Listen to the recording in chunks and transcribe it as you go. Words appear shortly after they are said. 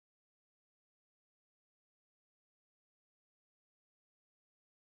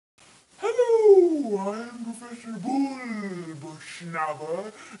Hello, I'm Professor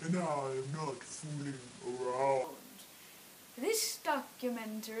Bulbashnabur, and I am not fooling around. This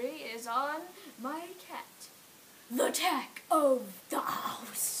documentary is on my cat, the Tack of the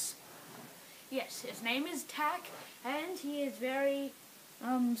house. Yes, his name is Tack, and he is very,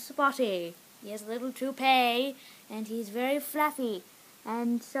 spotty. He has a little toupee, and he's very fluffy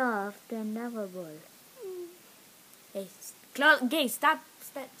and soft and lovable. Hey, stop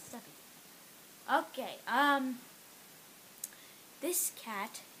it. Okay, this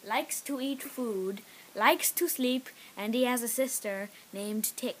cat likes to eat food, likes to sleep, and he has a sister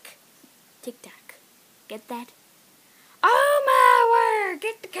named Tic Tac. Get that? Oh my word!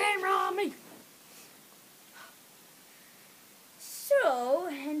 Get the camera on me! So,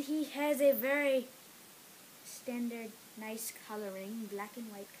 and he has a very standard, nice coloring, black and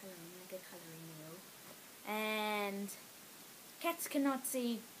white coloring, like a coloring wheel. And cats cannot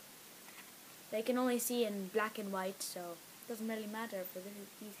see. They can only see in black and white, so it doesn't really matter for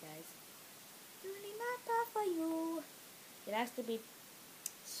these guys. It doesn't really matter for you. It has to be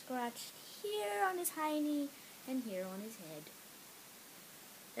scratched here on his hiney and here on his head.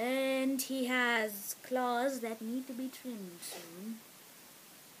 And he has claws that need to be trimmed soon.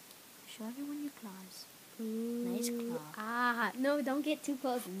 Show everyone your claws. Ooh. Nice claw. Ah, no, don't get too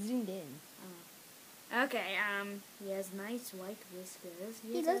close and zoomed in. Okay, he has nice white whiskers.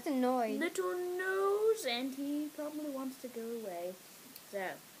 He looks annoyed. Little nose, and he probably wants to go away.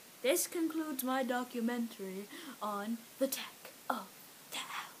 So, this concludes my documentary on the Tack of the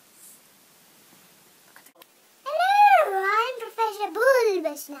house. Hello, I'm Professor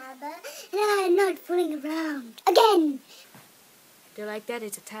Bulbashnabur, and I'm not fooling around. Again! Do you like that?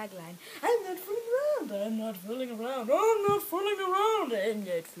 It's a tagline. I'm not fooling around. I'm not fooling around. I'm not fooling around. I'm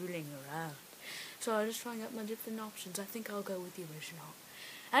not fooling around. So I'm just trying out my different options. I think I'll go with the original.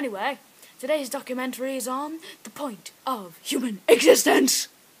 Anyway, today's documentary is on the point of human existence.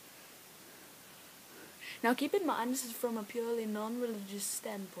 Now keep in mind this is from a purely non-religious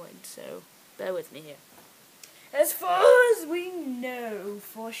standpoint, so bear with me here. As far as we know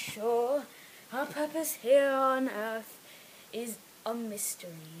for sure, our purpose here on Earth is a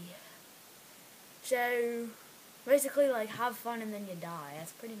mystery. So basically, like, have fun and then you die.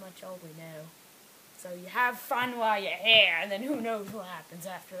 That's pretty much all we know. So you have fun while you're here, and then who knows what happens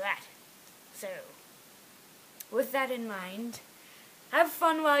after that. So, with that in mind, have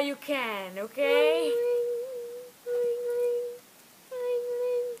fun while you can, okay?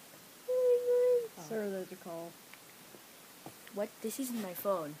 Sir, there's a call. What? This isn't my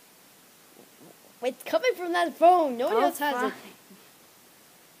phone. It's coming from that phone. No one Oh, else has fine. it.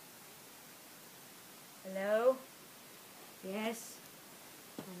 Hello? Yes?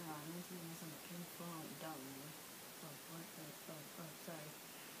 Hang on, let me see this on the pink phone. Don't me. Sorry.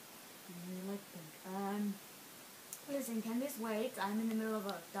 You like pink. Listen, can this wait? I'm in the middle of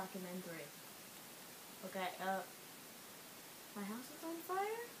a documentary. Okay, my house is on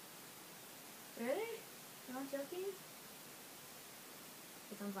fire? Really? You're not joking?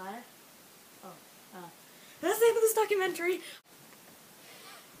 It's on fire? Oh, that's the end of this documentary.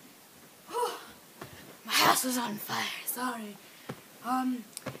 My house was on fire, sorry.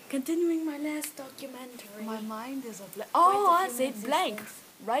 Continuing my last documentary. My mind is a blank. Oh, I say blank.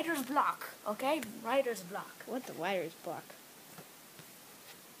 Writer's block, okay? Writer's block. What's the writer's block?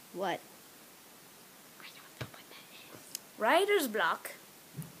 What? I don't know what that is. Writer's block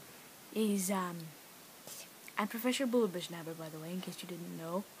is, I'm Professor Bulbashnabur, by the way, in case you didn't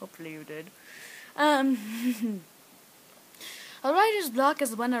know. Hopefully you did. A writer's block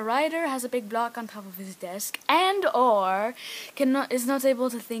is when a writer has a big block on top of his desk and or is not able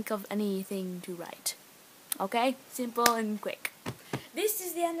to think of anything to write. Okay? Simple and quick. This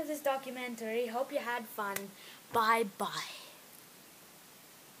is the end of this documentary. Hope you had fun. Bye-bye.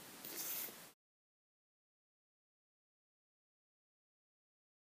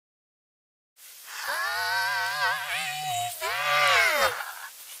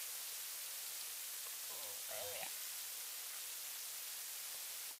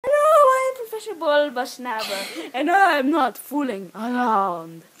 Professor Bulbashnabur, and I'm not fooling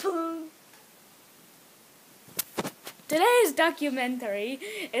around. Today's documentary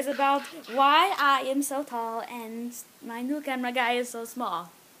is about why I am so tall and my new camera guy is so small.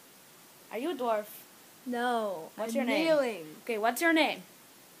 Are you a dwarf? No. What's I'm your name? kneeling. Okay, what's your name?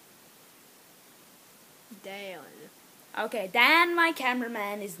 Dan. Okay, Dan, my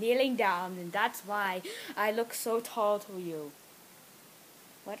cameraman, is kneeling down, and that's why I look so tall to you.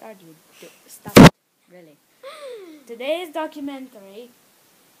 What are you doing? Stop it. Really. Today's documentary.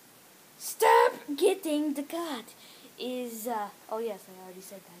 Stop getting the cut. is, oh yes, I already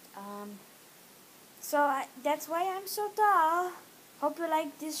said that. That's why I'm so tall. Hope you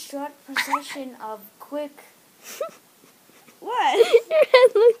like this short procession of quick. What? Your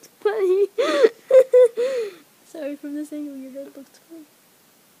head looks funny. Sorry, from this angle, your head looks funny.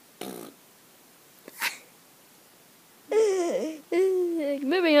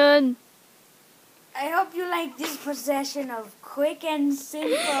 Moving on. I hope you like this procession of quick and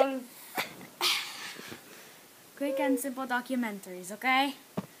simple documentaries, okay?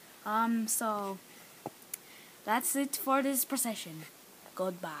 So that's it for this procession.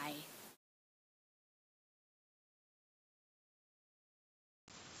 Goodbye.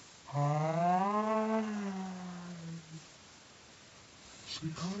 Hi. Say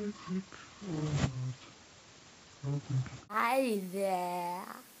hi, quick. Hi there.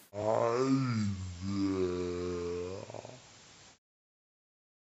 Hi there.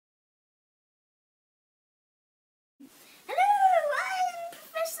 Hello, I'm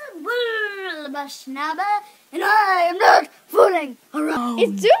Professor Bulbashnabur, and I am not fooling around.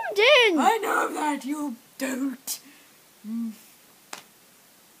 It's zoomed in. I know that you don't.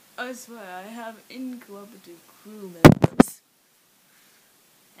 I swear I have incooperative crew members.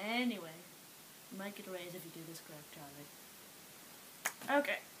 Anyway, you might get a raise if you do this correct, Charlie.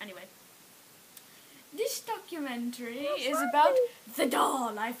 Okay, anyway. This documentary is about the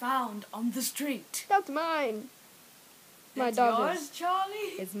doll I found on the street. That's mine. My That's daughter's. yours,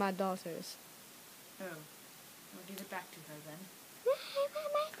 Charlie? It's my daughter's. Oh. I'll give it back to her then.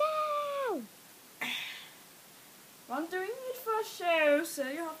 Well, I'm doing it for a show, so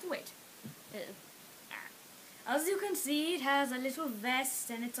you have to wait. As you can see, it has a little vest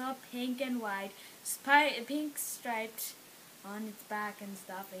and it's all pink and white, pink striped on its back and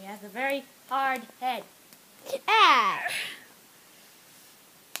stuff. It has a very hard head. Ah!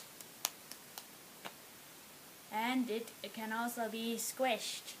 And it can also be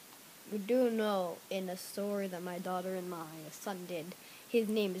squished. We do know in a story that my daughter and my son did. His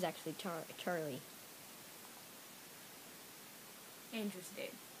name is actually Charlie.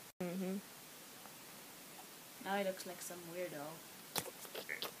 Interesting. Mm-hmm. Now he looks like some weirdo.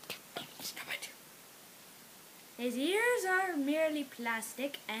 Stop it. His ears are merely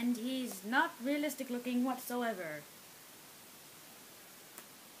plastic and he's not realistic looking whatsoever.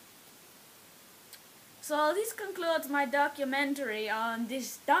 So this concludes my documentary on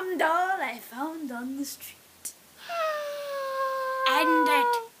this dumb doll I found on the street. End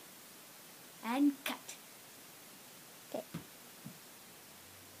it. And cut. Okay.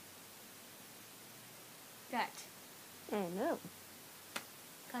 Cut. Oh no.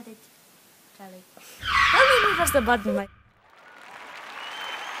 Cut it. Charlie. Let me press the button.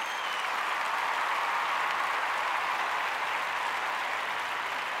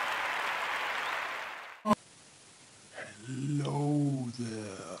 Hello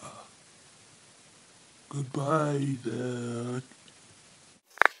there. Goodbye there.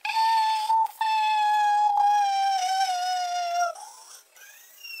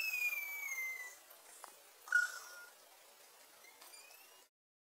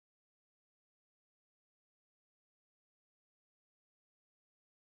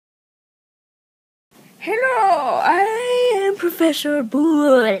 Hello, I am Professor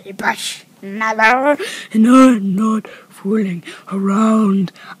Bulbashnabur, and I'm not fooling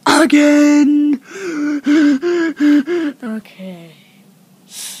around again. Okay,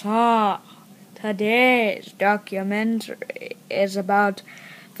 so today's documentary is about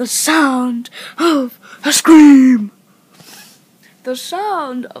the sound of a scream. The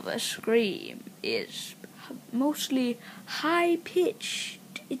sound of a scream is mostly high-pitched.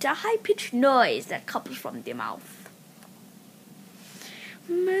 It's a high-pitched noise that comes from the mouth.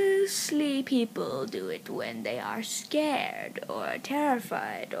 Mostly people do it when they are scared or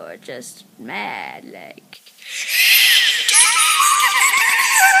terrified or just mad, like...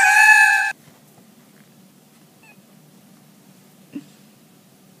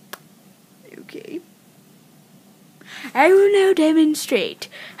 Okay. I will now demonstrate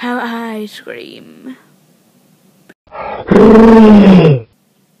how I scream.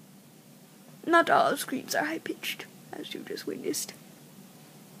 Not all screams are high-pitched, as you just witnessed.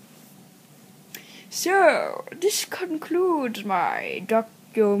 So, this concludes my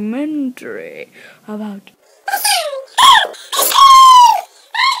documentary about